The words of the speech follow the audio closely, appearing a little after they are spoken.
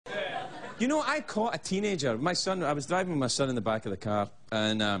You know, I caught a teenager. My son, I was driving with my son in the back of the car,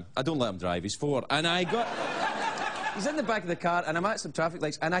 and I don't let him drive, he's 4. And I got... He's in the back of the car, and I'm at some traffic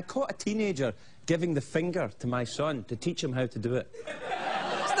lights, and I caught a teenager giving the finger to my son to teach him how to do it.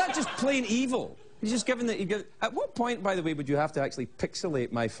 Isn't that just plain evil? He's just giving the... At what point, by the way, would you have to actually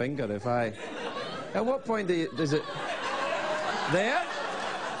pixelate my finger if I... At what point does it... There?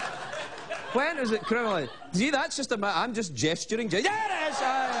 When is it criminal? See, that's just a... I'm just gesturing. Yeah, it is!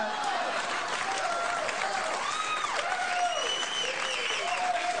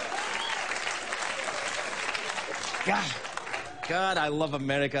 God, I love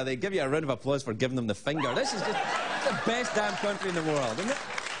America. They give you a round of applause for giving them the finger. This is just the best damn country in the world, isn't it?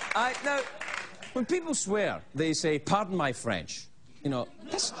 Now, when people swear, they say, pardon my French. You know,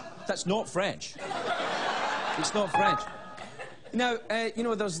 that's not French. It's not French. Now, you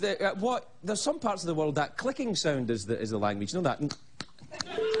know, there's some parts of the world that clicking sound is the language. You know that?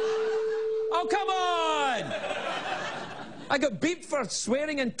 Oh, come on! I got beeped for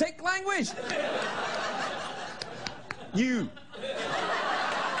swearing in tick language. You.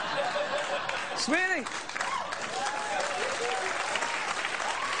 Swearing.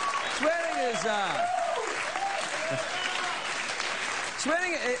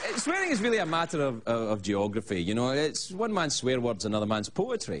 Swearing is really a matter of geography. You know, it's one man's swear words, another man's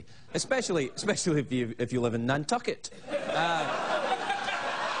poetry. Especially if you live in Nantucket.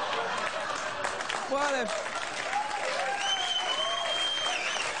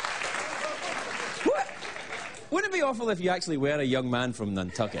 Wouldn't it be awful if you actually were a young man from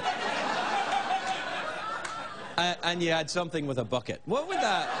Nantucket? And you had something with a bucket. What would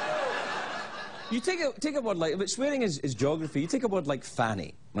that... You take a word like... But swearing is geography. You take a word like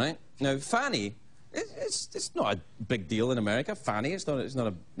fanny, right? Now, fanny, it's not a big deal in America. Fanny, it's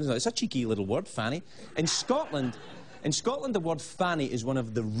a cheeky little word, fanny. In Scotland, the word fanny is one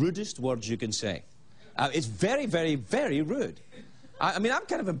of the rudest words you can say. It's very, very, very rude. I mean, I'm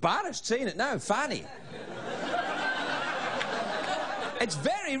kind of embarrassed saying it now, fanny. It's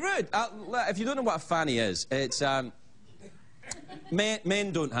very rude. If you don't know what a fanny is, it's...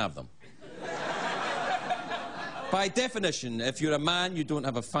 men don't have them. By definition, if you're a man, you don't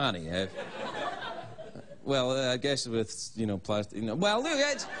have a fanny. Well, I guess with, you know, plastic... You know, well, look,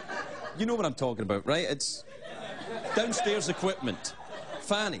 you know what I'm talking about, right? It's downstairs equipment.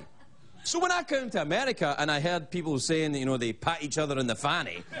 Fanny. So when I came to America and I heard people saying, you know, they pat each other in the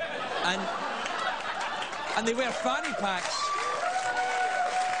fanny, and they wear fanny packs...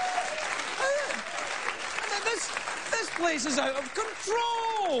 This place is out of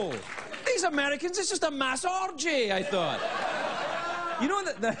control! These Americans, it's just a mass orgy, I thought. You know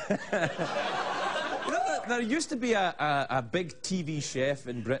that there used to be a big TV chef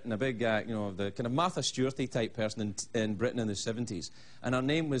in Britain, a big, you know, the kind of Martha Stewart-y type person in Britain in the 70s, and her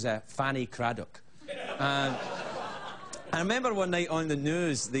name was Fanny Craddock. And I remember one night on the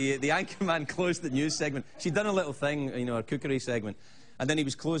news, the anchorman closed the news segment. She'd done a little thing, you know, her cookery segment, and then he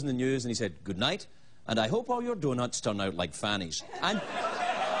was closing the news and he said, "Good night, and I hope all your donuts turn out like fannies." And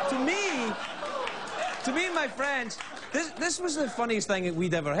to me, my friends, this was the funniest thing that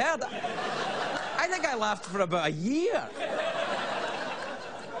we'd ever heard. I think I laughed for about a year.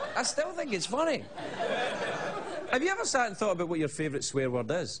 I still think it's funny. Have you ever sat and thought about what your favourite swear word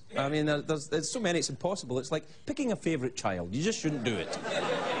is? I mean, there's so many, it's impossible. It's like picking a favourite child. You just shouldn't do it.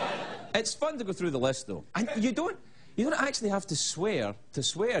 It's fun to go through the list, though. And you don't actually have to swear to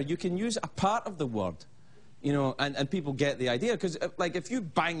swear. You can use a part of the word, you know, and people get the idea. Because, like, if you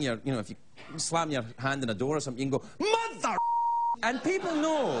bang your, you know, if you slam your hand in a door or something, you can go, "Mother!" And people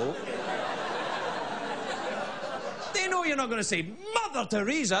know... They know you're not going to say, "Mother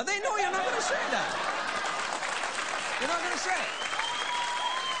Teresa." They know you're not going to say that. You're not going to say it.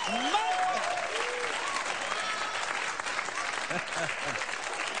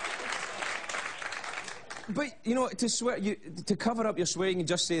 But, you know, to swear, to cover up your swearing, you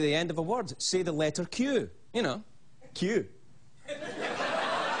just say the end of a word. Say the letter Q. You know, Q.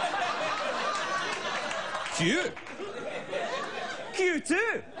 Q.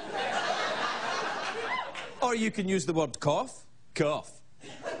 Q2. Or you can use the word cough. Cough.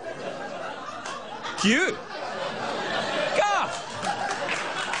 Q. Cough.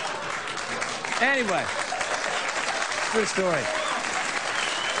 Anyway, true story.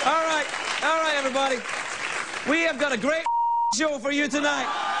 All right, everybody. We have got a great show for you tonight.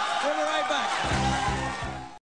 We'll be right back.